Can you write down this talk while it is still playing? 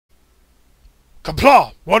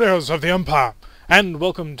Qapla', warriors of the Empire, and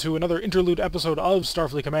welcome to another interlude episode of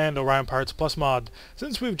Starfleet Command Orion Pirates Plus mod.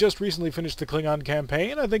 Since we've just recently finished the Klingon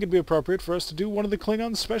campaign, I think it'd be appropriate for us to do one of the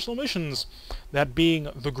Klingon special missions, that being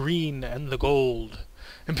the Green and the Gold.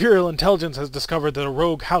 Imperial intelligence has discovered that a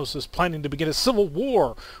rogue house is planning to begin a civil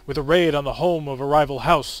war with a raid on the home of a rival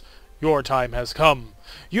house. Your time has come.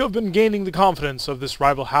 You have been gaining the confidence of this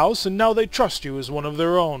rival house, and now they trust you as one of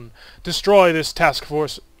their own. Destroy this task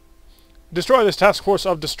force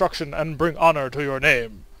of destruction and bring honor to your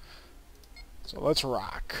name. So let's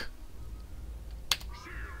rock.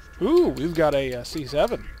 Ooh, we've got a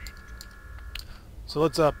C7. So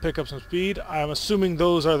let's pick up some speed. I'm assuming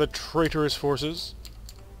those are the traitorous forces.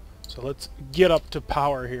 So let's get up to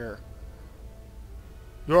power here.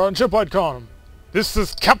 You're on ship, Icon. This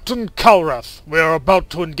is Captain Kalroth. We are about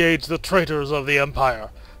to engage the traitors of the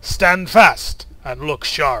Empire. Stand fast and look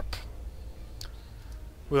sharp.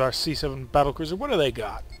 With our C7 battlecruiser, what do they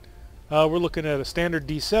got? We're looking at a standard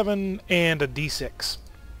D7 and a D6.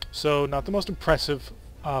 So not the most impressive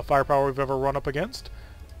firepower we've ever run up against,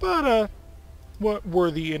 but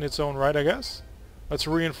worthy in its own right, I guess. Let's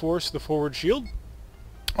reinforce the forward shield.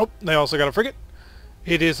 Oh, they also got a frigate.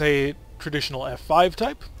 It is a traditional F5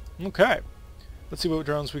 type. Okay. Let's see what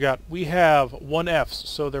drones we got. We have 1Fs,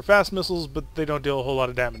 so they're fast missiles, but they don't deal a whole lot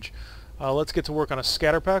of damage. Let's get to work on a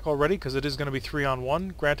scatter pack already, because it is going to be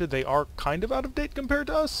 3-on-1. Granted, they are kind of out of date compared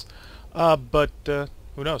to us, but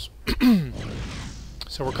who knows.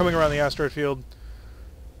 So we're coming around the asteroid field.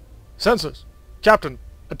 Sensors. Captain,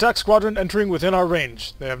 attack squadron entering within our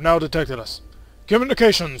range. They have now detected us.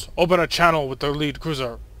 Communications. Open a channel with their lead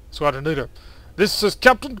cruiser. Squadron leader. This is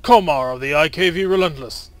Captain Komar of the IKV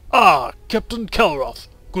Relentless. Ah, Captain Kalroth.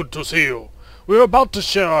 Good to see you. We are about to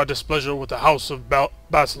share our displeasure with the House of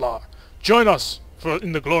Baslar. Join us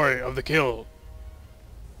in the glory of the kill.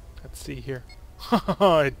 Let's see here.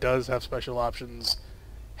 It does have special options.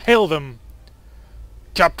 Hail them.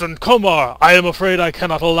 Captain Komar, I am afraid I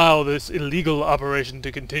cannot allow this illegal operation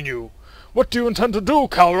to continue. What do you intend to do,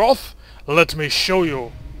 Kalroth? Let me show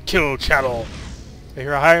you. Kill channel. I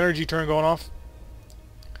hear a high energy turn going off.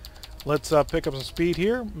 Let's pick up some speed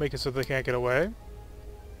here, make it so they can't get away.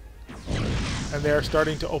 And they are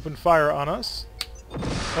starting to open fire on us.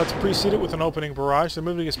 Let's precede it with an opening barrage. They're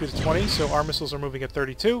moving at speed of 20, so our missiles are moving at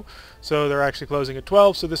 32. So they're actually closing at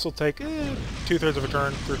 12, so this will take 2/3 of a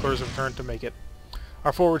turn, 3/4 of a turn to make it.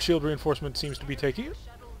 Our forward shield reinforcement seems to be taking it.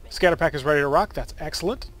 Scatter pack is ready to rock. That's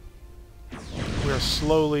excellent. We are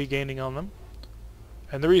slowly gaining on them.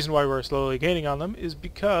 And the reason why we're slowly gaining on them is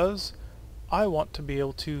because I want to be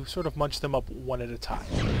able to sort of munch them up one at a time.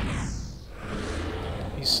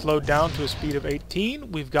 He's slowed down to a speed of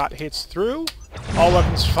 18. We've got hits through. All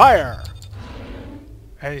weapons fire!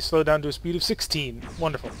 And he's slowed down to a speed of 16.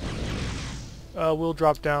 Wonderful. We'll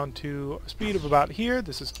drop down to a speed of about here.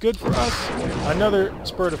 This is good for us. Another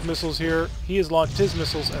spurt of missiles here. He has launched his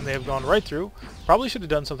missiles and they have gone right through. Probably should have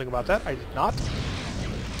done something about that. I did not.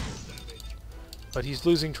 But he's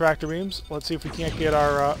losing tractor beams. Let's see if we can't get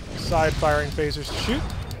our side-firing phasers to shoot.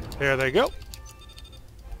 There they go.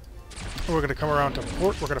 We're going to come around to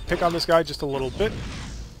port. We're going to pick on this guy just a little bit.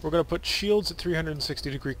 We're going to put shields at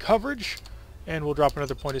 360-degree coverage, and we'll drop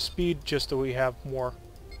another point of speed just so we have more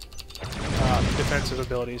defensive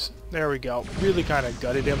abilities. There we go. Really kind of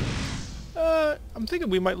gutted him. I'm thinking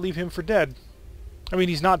we might leave him for dead. I mean,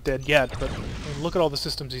 he's not dead yet, but I mean, look at all the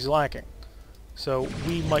systems he's lacking. So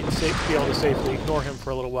we might be able to safely ignore him for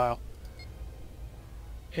a little while.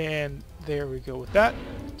 And there we go with that.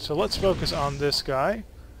 So let's focus on this guy.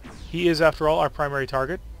 He is, after all, our primary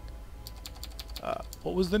target.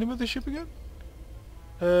 What was the name of the ship again?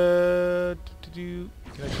 You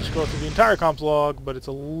can actually scroll through the entire comms log, but it's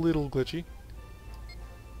a little glitchy.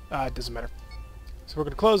 It doesn't matter. So we're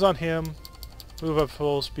going to close on him, move up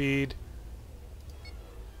full speed,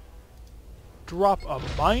 drop a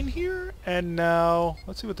mine here, and now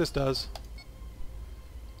let's see what this does.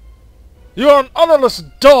 You are an honorless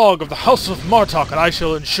dog of the House of Martok, and I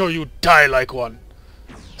shall ensure you die like one.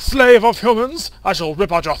 Slave of humans, I shall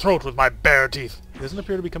rip out your throat with my bare teeth. He doesn't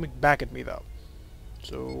appear to be coming back at me, though.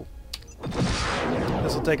 So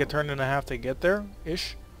this will take a turn and a half to get there,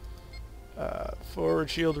 ish. Forward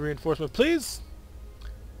shield reinforcement, please.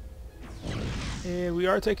 And we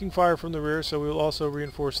are taking fire from the rear, so we will also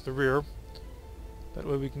reinforce the rear. That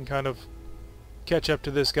way we can kind of catch up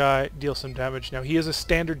to this guy, deal some damage. Now he is a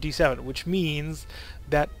standard D7, which means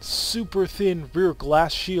that super thin rear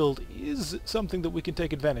glass shield is something that we can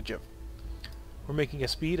take advantage of. We're making a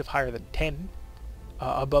speed of higher than 10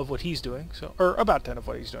 above what he's doing, so or about 10 of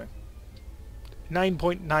what he's doing.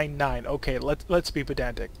 9.99. Okay, let's be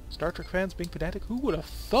pedantic. Star Trek fans being pedantic? Who would have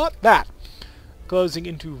thought that? Closing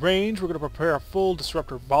into range, we're going to prepare a full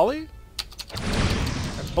disruptor volley.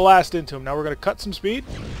 And blast into him. Now we're going to cut some speed.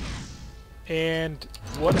 And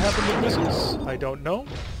what happened with missiles? I don't know.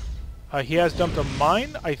 He has dumped a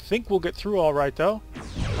mine. I think we'll get through all right, though.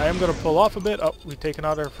 I am going to pull off a bit. Oh, we've taken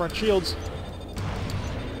out our front shields.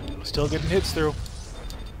 Still getting hits through.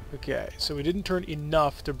 Okay, so we didn't turn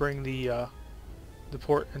enough to bring the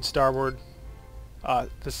port and starboard,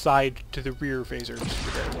 the side to the rear phasers.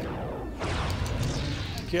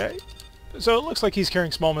 Okay, so it looks like he's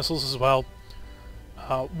carrying small missiles as well.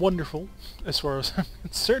 Wonderful, as far as I'm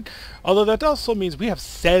concerned. Although that also means we have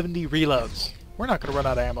 70 reloads. We're not going to run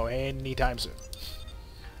out of ammo anytime soon.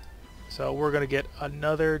 So we're going to get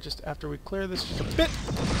another, just after we clear this just a bit,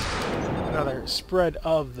 another spread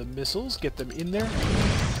of the missiles. Get them in there.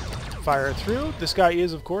 Fire through. This guy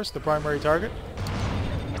is, of course, the primary target.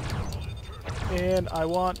 And I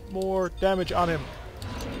want more damage on him.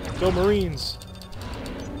 Go Marines.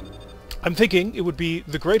 I'm thinking it would be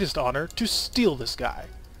the greatest honor to steal this guy.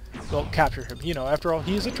 Well, capture him. You know, after all,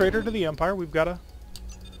 he is a traitor to the Empire. We've got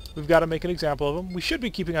to make an example of him. We should be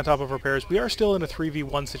keeping on top of our pairs. We are still in a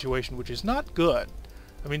 3v1 situation, which is not good.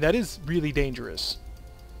 I mean, that is really dangerous.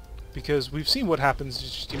 Because we've seen what happens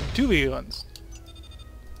just in 2v1s.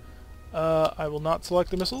 I will not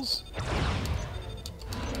select the missiles.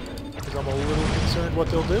 Because I'm a little concerned what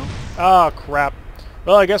they'll do. Ah, crap.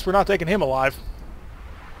 Well, I guess we're not taking him alive.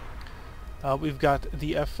 We've got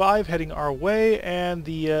the F5 heading our way, and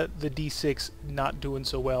the D6 not doing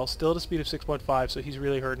so well. Still at a speed of 6.5, so he's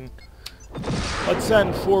really hurting. Let's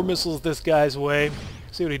send 4 missiles this guy's way.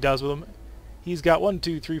 See what he does with them. He's got 1,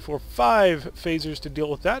 2, 3, 4, 5 phasers to deal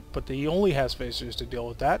with that, but he only has phasers to deal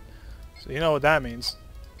with that. So you know what that means.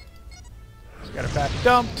 He's got it back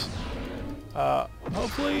dumped.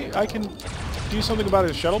 Hopefully I can do something about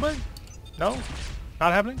his shuttle bay? No?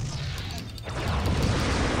 Not happening?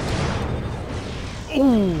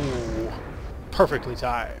 Ooh! Perfectly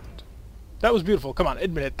timed. That was beautiful. Come on,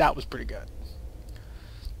 admit it. That was pretty good.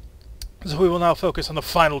 So we will now focus on the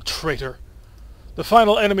final traitor. The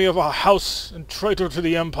final enemy of our house and traitor to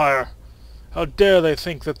the Empire. How dare they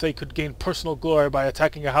think that they could gain personal glory by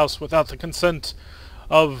attacking a house without the consent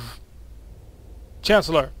of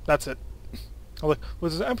Chancellor. That's it. Like,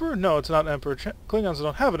 was it Emperor? No, it's not Emperor. Klingons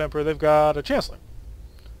don't have an Emperor. They've got a Chancellor.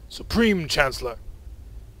 Supreme Chancellor.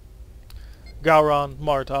 House of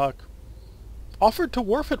Martok offered to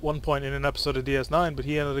Worf at one point in an episode of DS9, but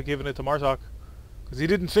he ended up giving it to Martok because he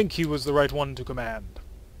didn't think he was the right one to command.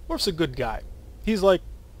 Worf's a good guy. He's like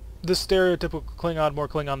the stereotypical Klingon, more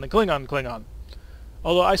Klingon than Klingon.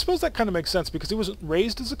 Although I suppose that kind of makes sense because he wasn't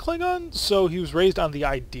raised as a Klingon, so he was raised on the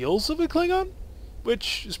ideals of a Klingon,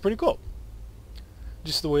 which is pretty cool.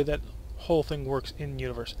 Just the way that whole thing works in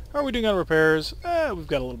universe. How are we doing on repairs? We've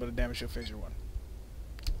got a little bit of damage to Phaser 1.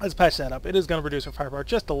 Let's patch that up. It is going to reduce our firepower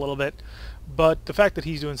just a little bit, but the fact that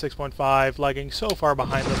he's doing 6.5, lagging so far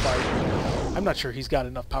behind the fight, I'm not sure he's got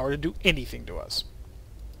enough power to do anything to us.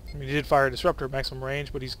 I mean, he did fire a disruptor at maximum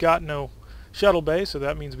range, but he's got no shuttle bay, so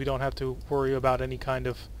that means we don't have to worry about any kind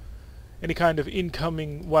of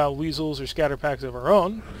incoming wild weasels or scatter packs of our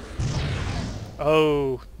own.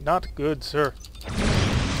 Oh, not good, sir.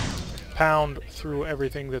 Pound through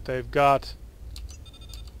everything that they've got.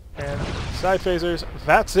 And side phasers,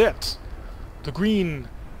 that's it! The green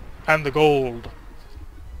and the gold.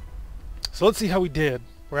 So let's see how we did.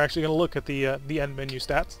 We're actually going to look at the end menu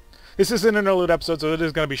stats. This is an interlude episode, so it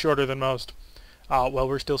is going to be shorter than most. Well,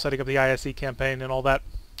 we're still setting up the ISC campaign and all that.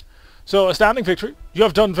 So, astounding victory. You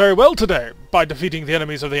have done very well today by defeating the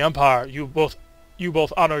enemies of the Empire. You both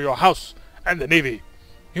honor your house and the Navy.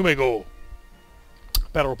 You may go.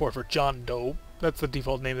 Battle report for John Doe. That's the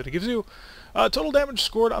default name that it gives you. Total damage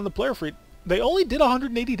scored on the player fleet. They only did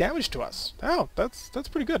 180 damage to us. Oh, that's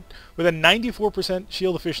pretty good. With a 94%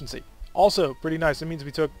 shield efficiency. Also, pretty nice. It means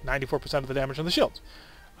we took 94% of the damage on the shields.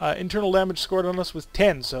 Internal damage scored on us was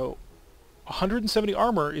 10, so 170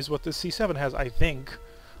 armor is what this C7 has, I think.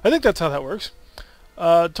 I think that's how that works.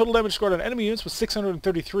 Total damage scored on enemy units was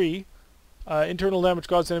 633. Internal damage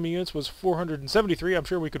caused to enemy units was 473. I'm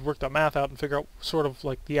sure we could work that math out and figure out sort of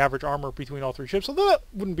like the average armor between all three ships, although that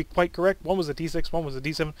wouldn't be quite correct. One was a D6, one was a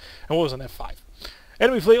D7, and one was an F5.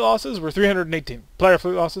 Enemy fleet losses were 318. Player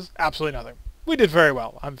fleet losses, absolutely nothing. We did very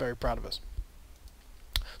well. I'm very proud of us.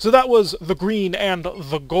 So that was the green and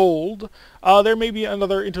the gold. There may be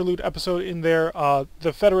another interlude episode in there.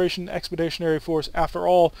 The Federation Expeditionary Force, after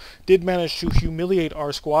all, did manage to humiliate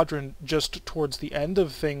our squadron just towards the end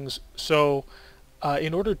of things. So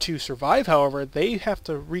In order to survive, however, they have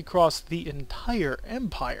to recross the entire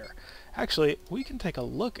Empire. Actually, we can take a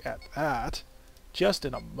look at that just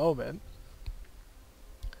in a moment.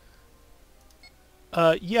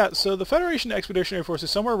 Yeah, so the Federation Expeditionary Force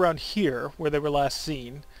is somewhere around here, where they were last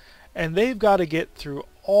seen, and they've got to get through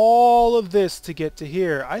all of this to get to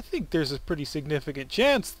here. I think there's a pretty significant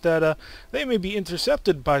chance that they may be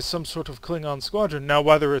intercepted by some sort of Klingon squadron. Now,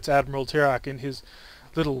 whether it's Admiral Tirak and his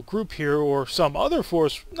little group here or some other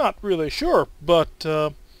force, not really sure, but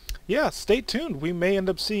yeah, stay tuned. We may end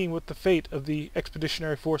up seeing what the fate of the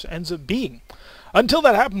Expeditionary Force ends up being. Until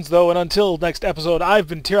that happens, though, and until next episode, I've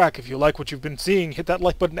been Tirak. If you like what you've been seeing, hit that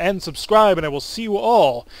like button and subscribe, and I will see you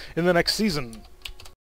all in the next season